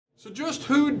So just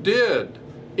who did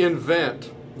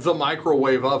invent the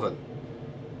microwave oven?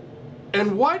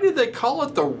 And why did they call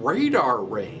it the radar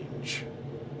range?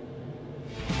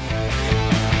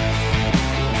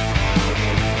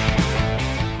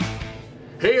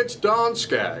 Hey, it's Don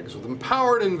Skaggs with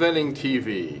Empowered Inventing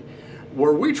TV,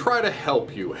 where we try to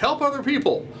help you, help other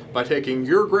people by taking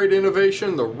your great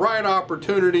innovation, the right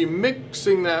opportunity,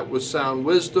 mixing that with sound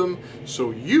wisdom so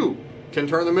you can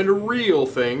turn them into real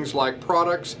things like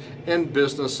products and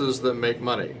businesses that make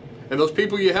money. And those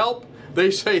people you help,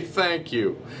 they say thank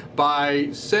you by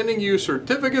sending you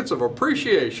certificates of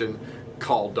appreciation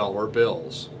called dollar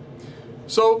bills.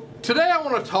 So today I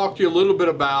want to talk to you a little bit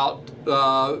about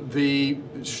the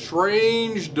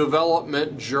strange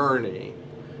development journey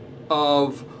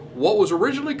of what was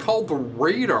originally called the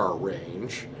radar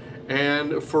range.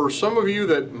 And for some of you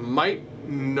that might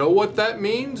know what that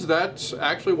means, that's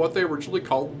actually what they originally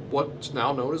called what's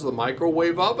now known as the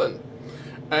microwave oven.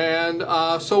 And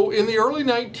so in the early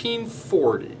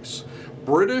 1940s,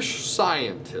 British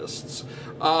scientists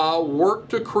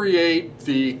worked to create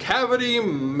the cavity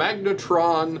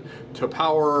magnetron to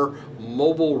power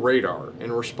mobile radar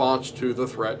in response to the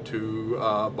threat to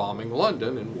bombing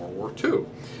London in World War II.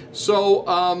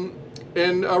 So,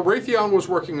 and Raytheon was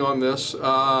working on this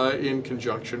in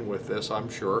conjunction with this, I'm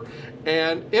sure.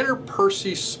 And enter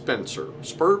Percy Spencer.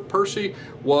 Percy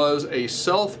was a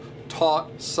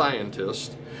self-taught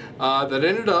scientist that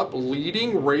ended up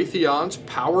leading Raytheon's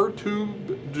power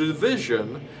tube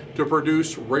division to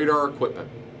produce radar equipment.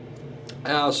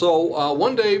 So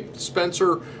one day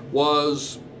Spencer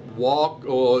was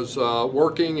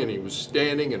working, and he was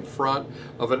standing in front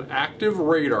of an active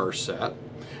radar set.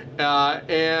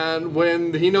 And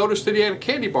when he noticed that he had a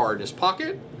candy bar in his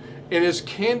pocket, and his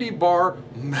candy bar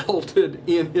melted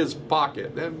in his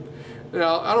pocket. And you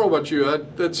know, I don't know about you,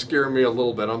 that scared me a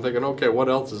little bit. I'm thinking, okay, what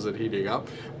else is it heating up?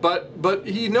 But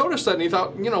he noticed that, and he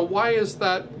thought, you know, why is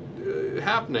that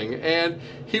happening? And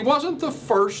he wasn't the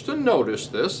first to notice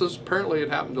this, as apparently it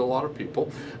happened to a lot of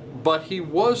people, but he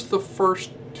was the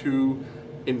first to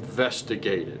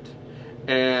investigate it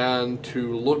and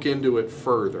to look into it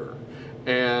further.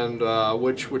 And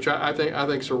which I think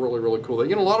is a really cool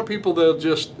thing. You know, a lot of people,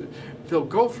 they'll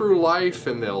go through life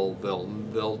and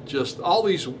they'll just, all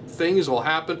these things will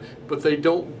happen, but they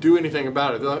don't do anything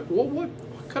about it. They're like, well, what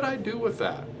could I do with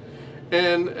that?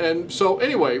 And so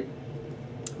anyway,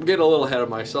 I'm getting a little ahead of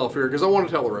myself here because I want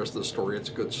to tell the rest of the story. It's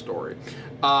a good story.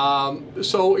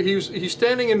 So he's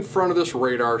standing in front of this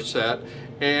radar set,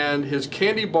 and his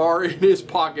candy bar in his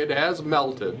pocket has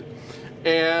melted.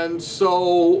 And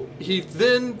so he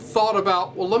then thought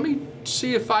about, well, let me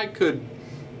see if I could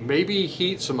maybe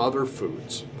heat some other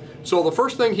foods. So the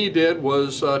first thing he did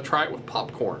was try it with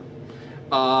popcorn,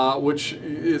 which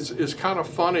is kind of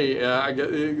funny.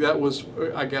 That was,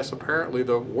 I guess, apparently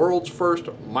the world's first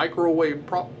microwave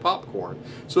popcorn.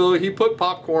 So he put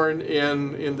popcorn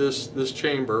in this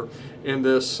chamber, in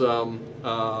this I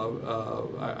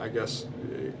guess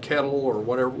kettle or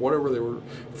whatever they were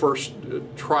first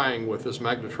trying with this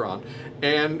magnetron,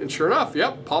 and sure enough,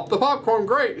 yep, popped the popcorn,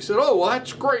 great. He said, oh, well,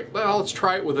 that's great, now let's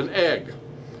try it with an egg.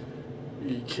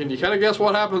 Can you kind of guess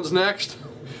what happens next?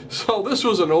 So this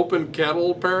was an open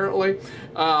kettle, apparently,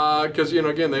 because, you know,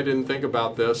 again, they didn't think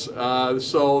about this.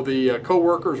 So the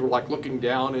co-workers were like looking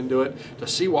down into it to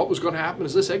see what was going to happen.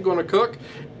 Is this egg going to cook?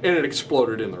 And it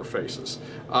exploded in their faces,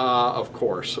 of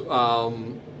course.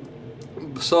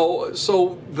 So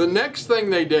the next thing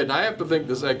they did, and I have to think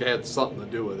this egg had something to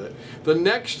do with it, the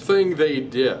next thing they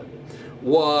did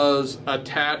was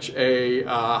attach a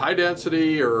high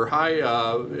density or high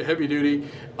heavy duty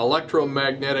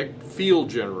electromagnetic field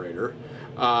generator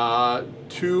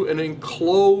to an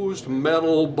enclosed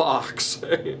metal box.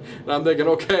 And I'm thinking,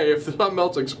 okay, if something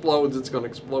else explodes, it's going to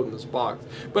explode in this box.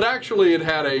 But actually it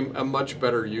had a much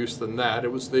better use than that.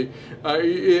 It was the,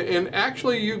 and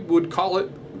actually you would call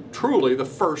it truly the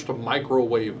first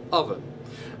microwave oven,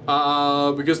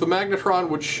 because the magnetron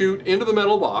would shoot into the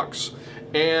metal box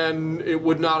and it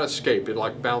would not escape. It'd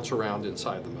like bounce around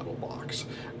inside the metal box.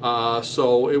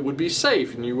 So it would be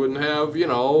safe, and you wouldn't have, you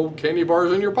know, candy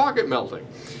bars in your pocket melting.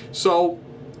 So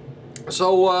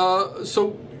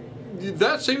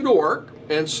that seemed to work.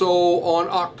 And so on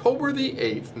October the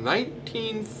 8th,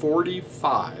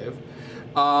 1945,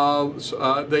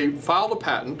 they filed a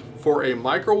patent for a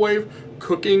microwave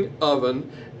cooking oven,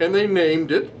 and they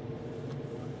named it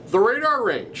the radar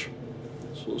range.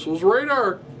 So this was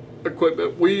radar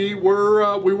equipment we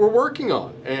were working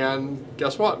on, and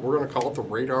guess what? We're going to call it the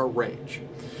radar range.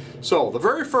 So the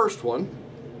very first one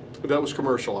that was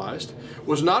commercialized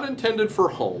was not intended for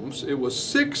homes. It was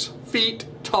 6 feet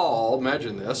tall,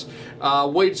 imagine this,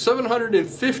 weighed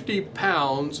 750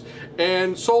 pounds,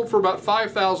 and sold for about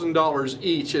 $5,000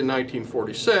 each in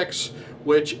 1946,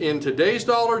 which in today's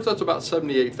dollars, that's about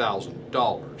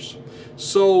 $78,000.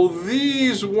 So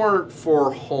these weren't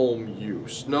for home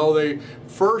use. No, they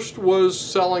first was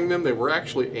selling them. They were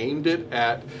actually aimed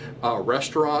at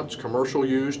restaurants, commercial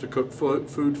use to cook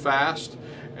food fast.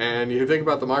 And you think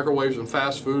about the microwaves in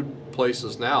fast food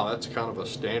places now, that's kind of a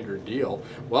standard deal.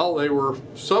 Well,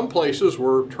 some places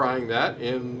were trying that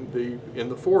in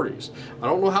the 40s. I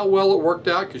don't know how well it worked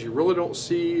out, because you really don't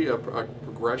see a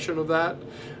progression of that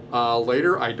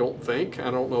later, I don't think. I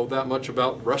don't know that much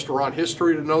about restaurant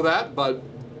history to know that, but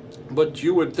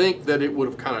you would think that it would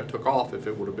have kind of took off if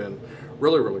it would have been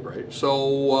really, really great.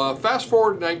 So fast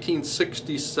forward to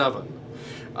 1967,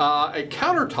 a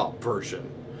countertop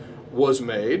version was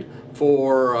made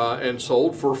for and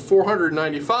sold for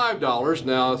 $495.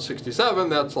 Now, 67,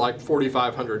 that's like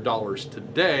 $4,500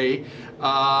 today,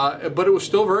 but it was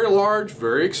still very large,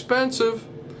 very expensive.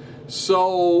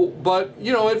 So, but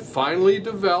you know, it finally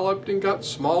developed and got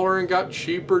smaller and got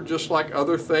cheaper, just like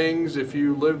other things. If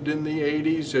you lived in the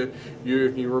 80s,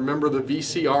 you remember the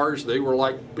VCRs. They were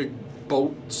like big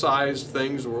boat-sized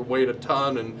things that weighed a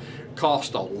ton and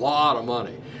cost a lot of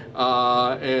money.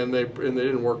 And they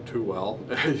didn't work too well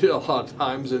a lot of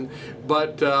times.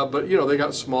 But you know, they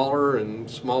got smaller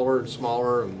and smaller and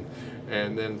smaller,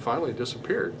 and then finally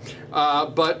disappeared.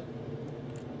 But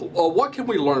what can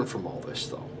we learn from all this,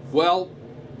 though? Well,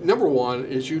 number one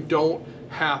is you don't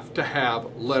have to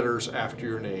have letters after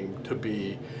your name to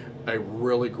be a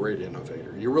really great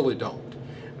innovator. You really don't.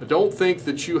 Don't think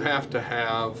that you have to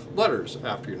have letters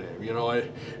after your name. You know,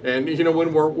 and you know,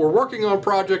 when we're working on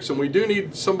projects and we do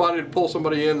need somebody to pull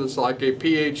somebody in that's like a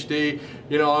PhD,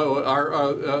 you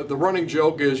know, the running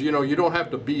joke is, you know, you don't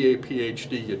have to be a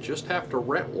PhD. You just have to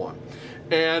rent one.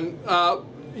 And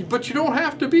but you don't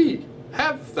have to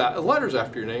have that letters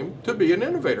after your name to be an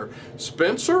innovator.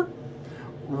 Spencer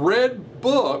read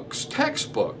books,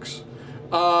 textbooks.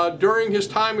 During his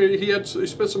time, he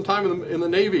spent some time in the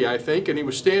Navy, I think, and he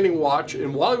was standing watch.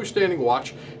 And while he was standing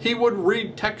watch, he would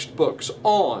read textbooks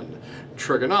on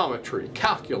trigonometry,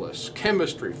 calculus,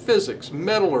 chemistry, physics,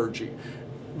 metallurgy.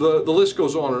 The list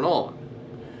goes on and on.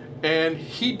 And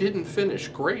he didn't finish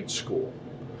grade school,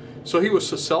 so he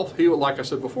was like I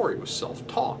said before, he was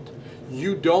self-taught.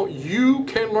 You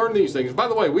can learn these things. By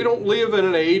the way, we don't live in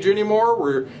an age anymore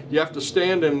where you have to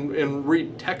stand and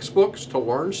read textbooks to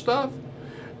learn stuff.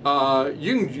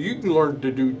 You can learn to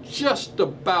do just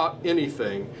about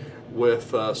anything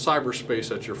with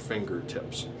cyberspace at your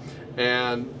fingertips.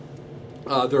 And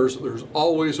there's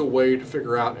always a way to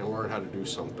figure out and learn how to do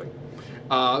something.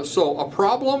 So a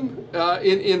problem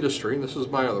in industry, and this is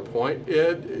my other point,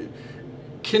 it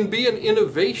can be an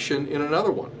innovation in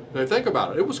another one. Now think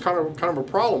about it. It was kind of a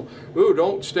problem. Ooh,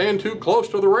 don't stand too close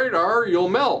to the radar, you'll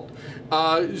melt.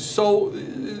 So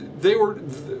they were,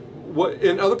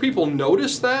 and other people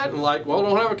noticed that and like, well,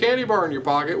 don't have a candy bar in your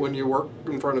pocket when you work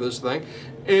in front of this thing.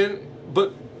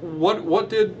 But what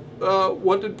did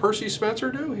Percy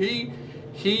Spencer do?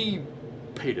 He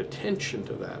paid attention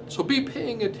to that. So be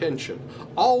paying attention.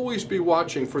 Always be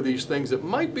watching for these things that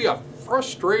might be a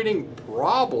frustrating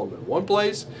problem in one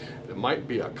place. It might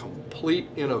be a complete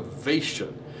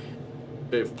innovation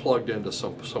if plugged into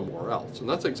somewhere else, and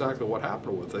that's exactly what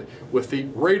happened with the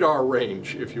radar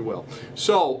range, if you will.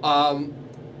 So,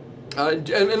 and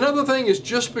another thing is,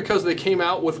 just because they came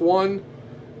out with one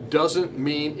doesn't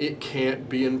mean it can't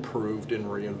be improved and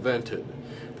reinvented.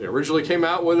 They originally came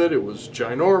out with it. It was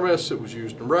ginormous. It was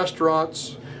used in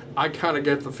restaurants. I kind of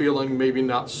get the feeling maybe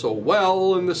not so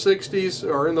well in the 60s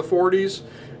or in the 40s.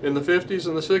 In the 50s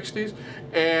and the 60s,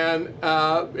 and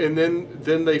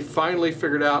then they finally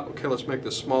figured out, okay, let's make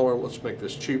this smaller, let's make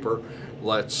this cheaper,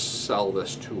 let's sell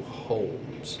this to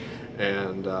homes,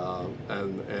 and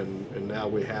now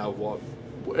we have what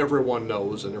everyone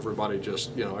knows, and everybody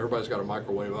just, you know, everybody's got a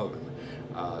microwave oven.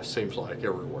 Seems like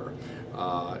everywhere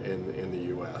in the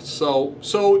U.S.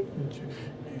 So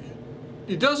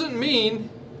it doesn't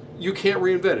mean you can't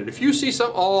reinvent it. If you see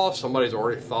somebody's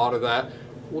already thought of that.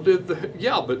 Well,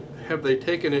 but have they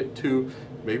taken it to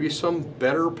maybe some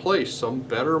better place, some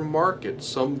better market,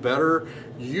 some better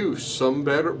use, some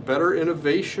better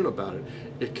innovation about it?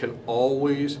 It can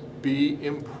always be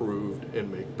improved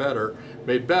and made better,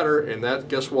 and that,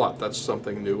 guess what? That's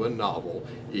something new and novel,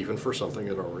 even for something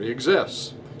that already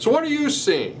exists. So what are you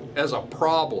seeing as a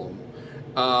problem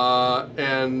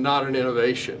and not an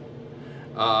innovation?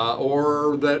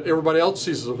 or that everybody else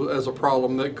sees as a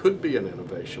problem that could be an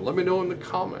innovation. Let me know in the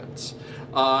comments.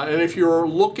 And if you're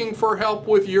looking for help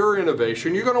with your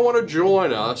innovation, you're going to want to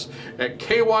join us at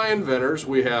KY Inventors.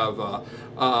 We have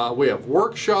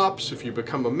workshops. If you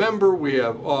become a member, we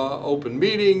have open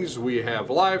meetings, we have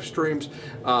live streams.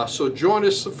 So join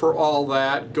us for all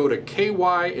that. Go to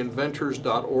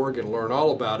kyinventors.org and learn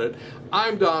all about it.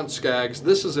 I'm Don Skaggs.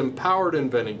 This is Empowered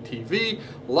Inventing TV.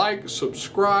 Like,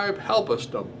 subscribe, help us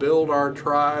to build our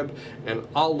tribe, and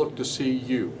I'll look to see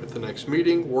you at the next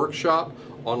meeting, workshop,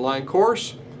 online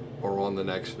course, or on the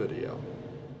next video.